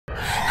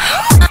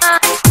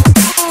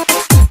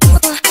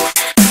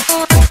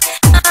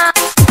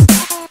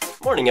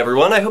morning,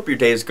 everyone. I hope your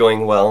day is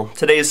going well.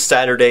 Today is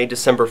Saturday,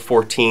 December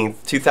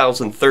 14th,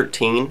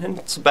 2013, and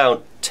it's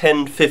about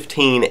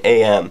 10:15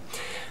 a.m.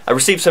 I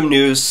received some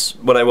news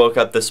when I woke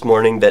up this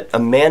morning that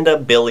Amanda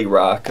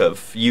BillyRock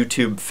of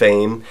YouTube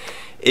fame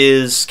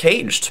is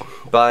caged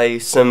by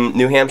some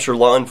New Hampshire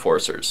law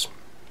enforcers.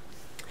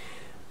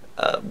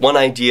 One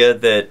idea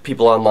that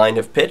people online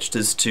have pitched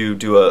is to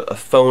do a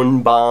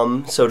phone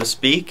bomb, so to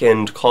speak,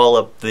 and call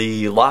up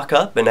the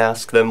lockup and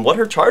ask them what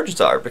her charges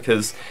are,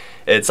 because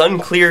it's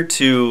unclear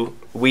to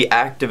we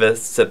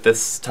activists at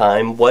this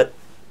time what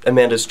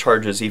Amanda's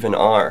charges even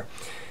are.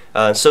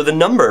 So the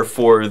number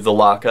for the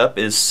lockup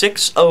is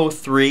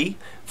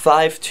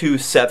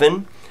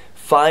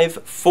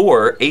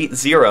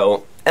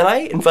 603-527-5480, and I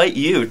invite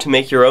you to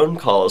make your own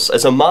calls.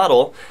 As a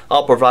model,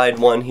 I'll provide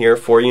one here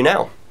for you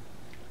now.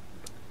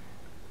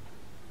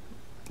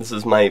 This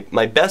is my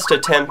best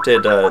attempt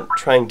at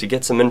trying to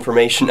get some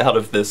information out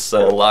of this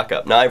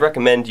lockup. Now, I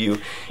recommend you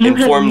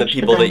inform the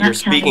people that you're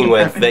speaking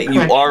with that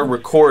you are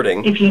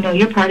recording. If you know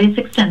your party's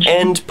extension,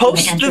 and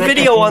post the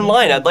video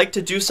online. I'd like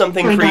to do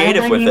something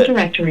creative with it. For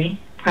directory,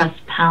 press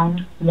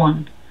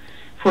 #1.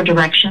 For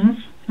directions,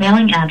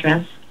 mailing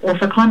address, or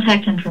for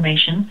contact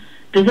information,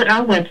 visit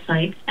our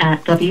website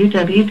at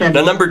www.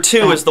 Now, number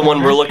 2 is the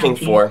one we're looking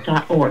for.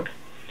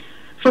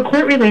 For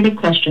court-related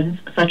questions,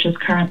 such as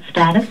current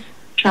status,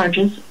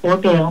 charges, or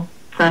bail,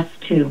 press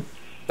 2.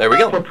 There we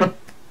go.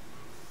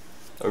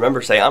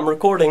 Remember, say, I'm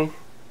recording.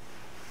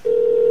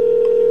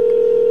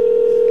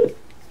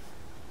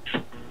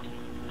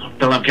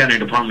 Belknap County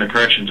Department of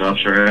Corrections,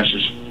 Officer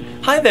Asses.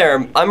 Hi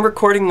there, I'm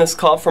recording this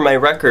call for my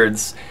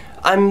records.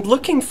 I'm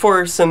looking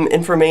for some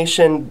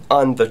information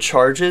on the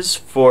charges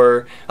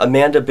for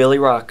Amanda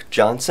BillyRock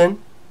Johnson.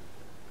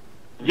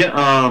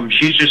 Yeah,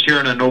 she's just here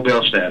on a no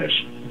bail status.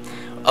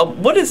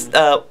 What is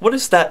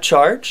that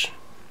charge?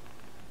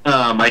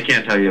 I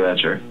can't tell you that,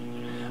 sir.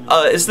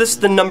 Is this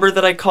the number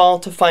that I call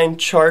to find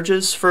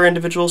charges for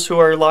individuals who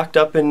are locked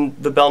up in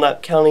the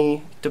Belknap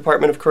County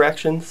Department of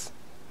Corrections?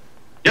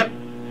 Yep.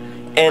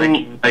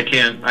 And I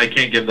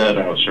can't give that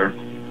out, sir.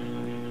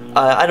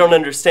 I don't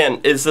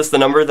understand. Is this the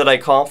number that I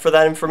call for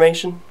that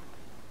information?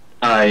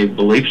 I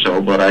believe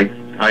so, but I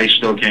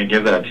still can't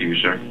give that to you,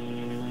 sir.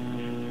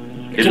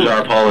 It is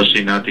our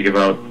policy not to give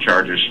out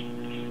charges.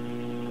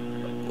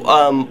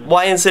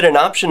 Why is it an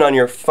option on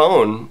your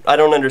phone? I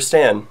don't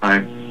understand. I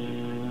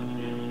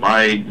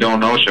don't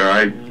know, sir.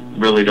 I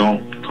really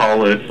don't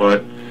call it,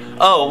 but...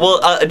 Oh,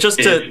 well, just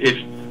to catch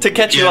you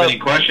up... If you have any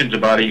questions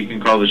about it, you can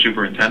call the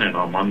superintendent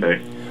on Monday.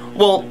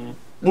 Well,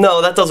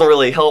 no, that doesn't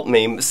really help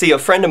me. See, a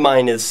friend of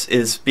mine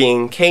is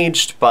being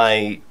caged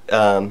by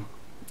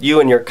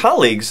you and your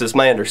colleagues, is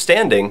my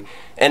understanding,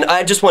 and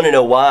I just want to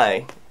know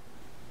why.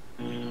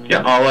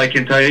 Yeah, all I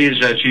can tell you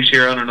is that she's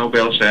here on a no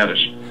bail status.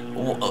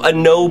 A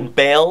no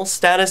bail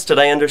status? Did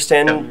I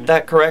understand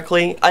that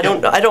correctly? I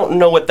don't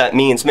know what that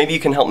means. Maybe you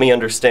can help me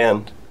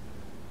understand.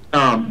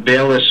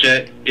 Bail is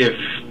set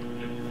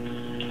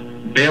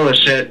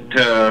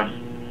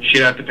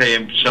she'd have to pay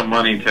him some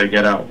money to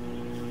get out,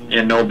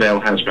 and no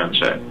bail has been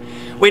set.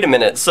 Wait a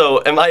minute.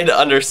 So, am I to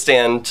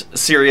understand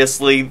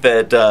seriously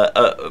that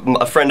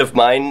a friend of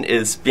mine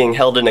is being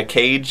held in a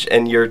cage,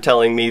 and you're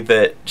telling me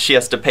that she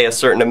has to pay a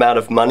certain amount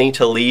of money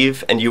to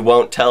leave, and you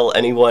won't tell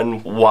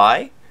anyone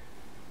why?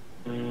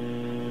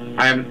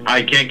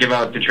 I can't give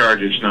out the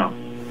charges, no.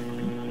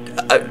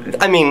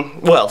 I mean,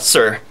 well,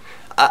 sir,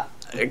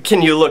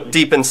 can you look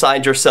deep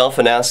inside yourself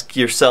and ask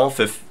yourself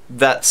if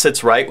that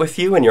sits right with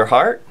you in your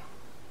heart?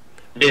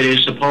 It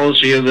is the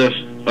policy of this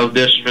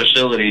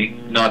facility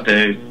not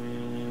to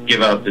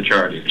give out the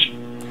charges.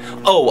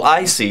 Oh,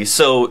 I see.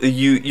 So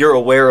you're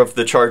aware of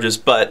the charges,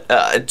 but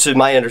to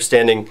my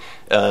understanding,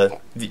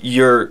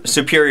 your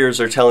superiors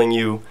are telling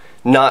you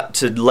not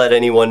to let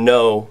anyone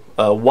know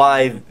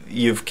why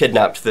you've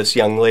kidnapped this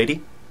young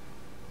lady?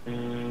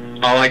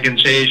 All I can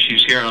say is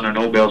she's here on a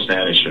no bail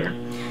status, sir.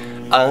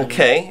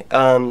 Okay.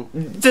 Do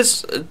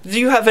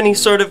you have any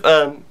sort of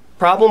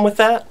problem with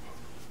that?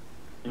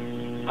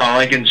 All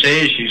I can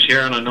say is she's here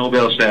on a no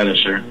bail status,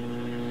 sir.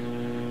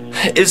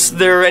 Is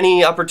there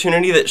any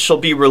opportunity that she'll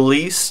be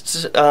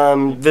released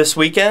this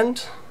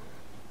weekend?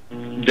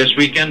 This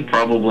weekend?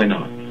 Probably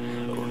not.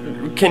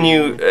 Can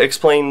you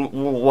explain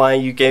why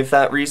you gave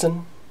that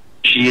reason?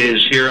 She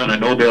is here on a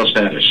no bail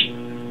status.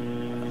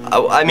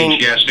 Oh, I mean...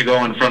 She has to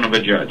go in front of a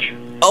judge.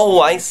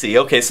 Oh, I see.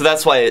 Okay, so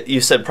that's why you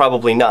said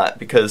probably not,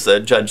 because a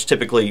judge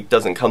typically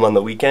doesn't come on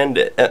the weekend.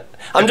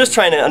 I'm just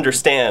trying to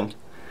understand.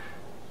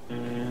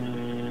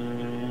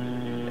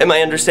 Am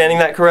I understanding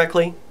that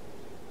correctly?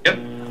 Yep.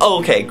 Oh,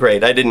 okay,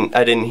 great. I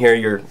didn't hear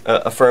your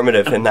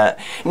affirmative in that.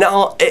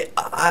 Now,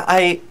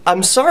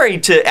 I'm sorry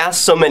to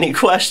ask so many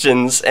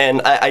questions,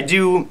 and I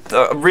do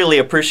really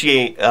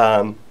appreciate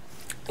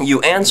you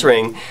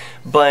answering,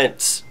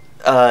 but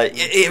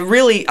it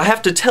really, I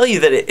have to tell you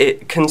that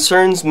it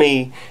concerns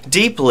me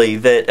deeply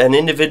that an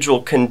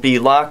individual can be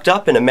locked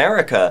up in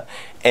America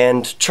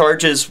and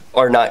charges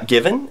are not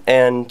given,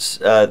 and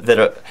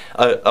that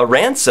a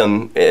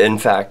ransom, in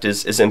fact,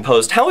 is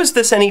imposed. How is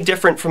this any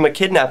different from a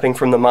kidnapping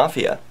from the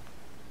mafia?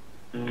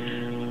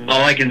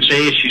 All I can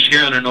say is she's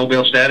here on her no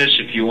bail status.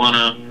 If you want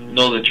to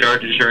know the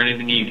charges or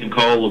anything, you can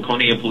call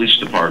Laconia Police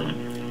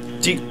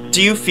Department.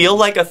 Do you feel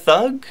like a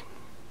thug?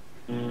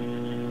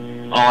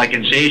 All I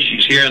can say is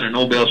she's here on her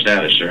no bail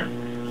status, sir.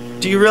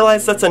 Do you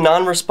realize that's a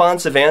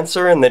non-responsive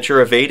answer and that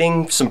you're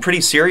evading some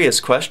pretty serious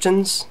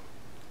questions?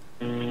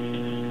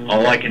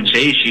 All I can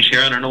say is she's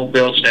here on her no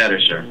bail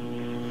status, sir.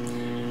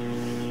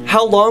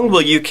 How long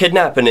will you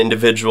kidnap an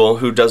individual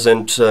who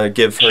doesn't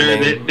give her Sir,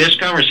 name? this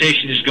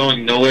conversation is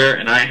going nowhere,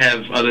 and I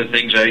have other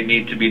things I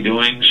need to be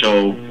doing,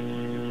 so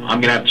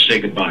I'm going to have to say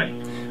goodbye.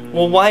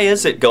 Well, why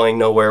is it going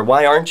nowhere?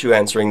 Why aren't you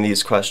answering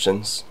these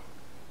questions?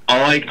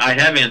 I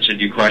have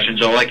answered your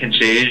questions. All I can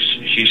say is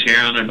she's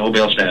here on her no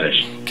bail status.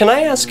 Can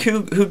I ask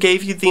who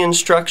gave you the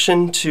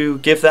instruction to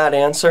give that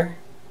answer?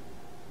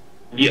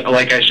 Yeah,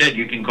 like I said,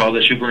 you can call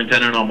the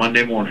superintendent on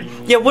Monday morning.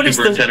 Yeah, what is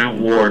the...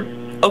 Superintendent Ward.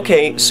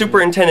 Okay,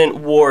 Superintendent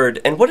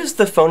Ward. And what is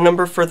the phone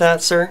number for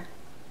that, sir?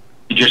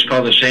 You just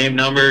call the same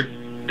number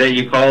that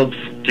you called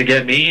to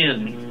get me,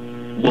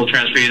 and we'll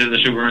transfer you to the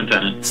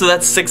superintendent. So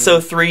that's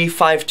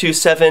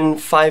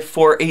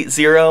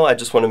 603-527-5480. I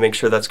just want to make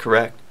sure that's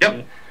correct.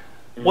 Yep.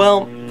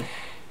 Well,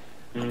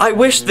 I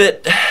wish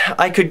that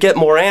I could get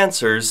more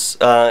answers.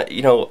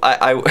 You know,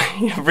 I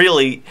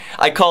really,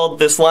 I called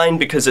this line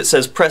because it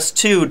says press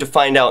 2 to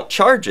find out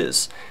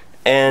charges.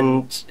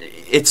 And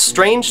it's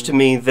strange to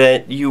me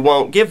that you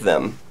won't give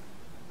them.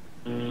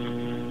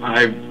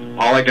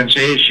 All I can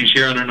say is she's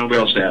here on her no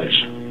bail status,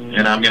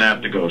 and I'm going to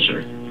have to go,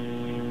 sir.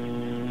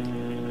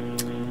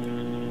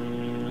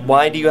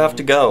 Why do you have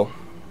to go?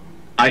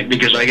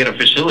 Because I get a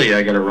facility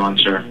I got to run,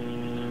 sir.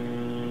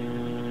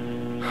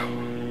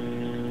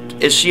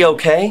 Is she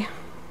okay?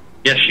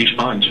 Yes, she's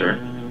fine, sir.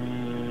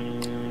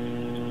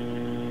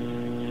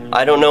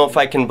 I don't know if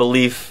I can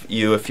believe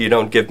you if you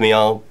don't give me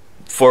all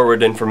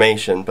forward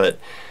information, but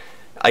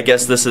I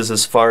guess this is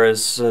as far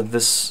as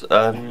this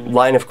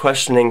line of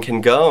questioning can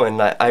go, and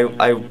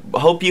I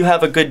hope you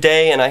have a good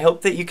day, and I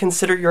hope that you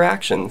consider your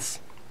actions.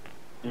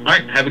 All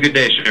right, have a good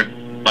day, sir.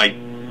 Bye.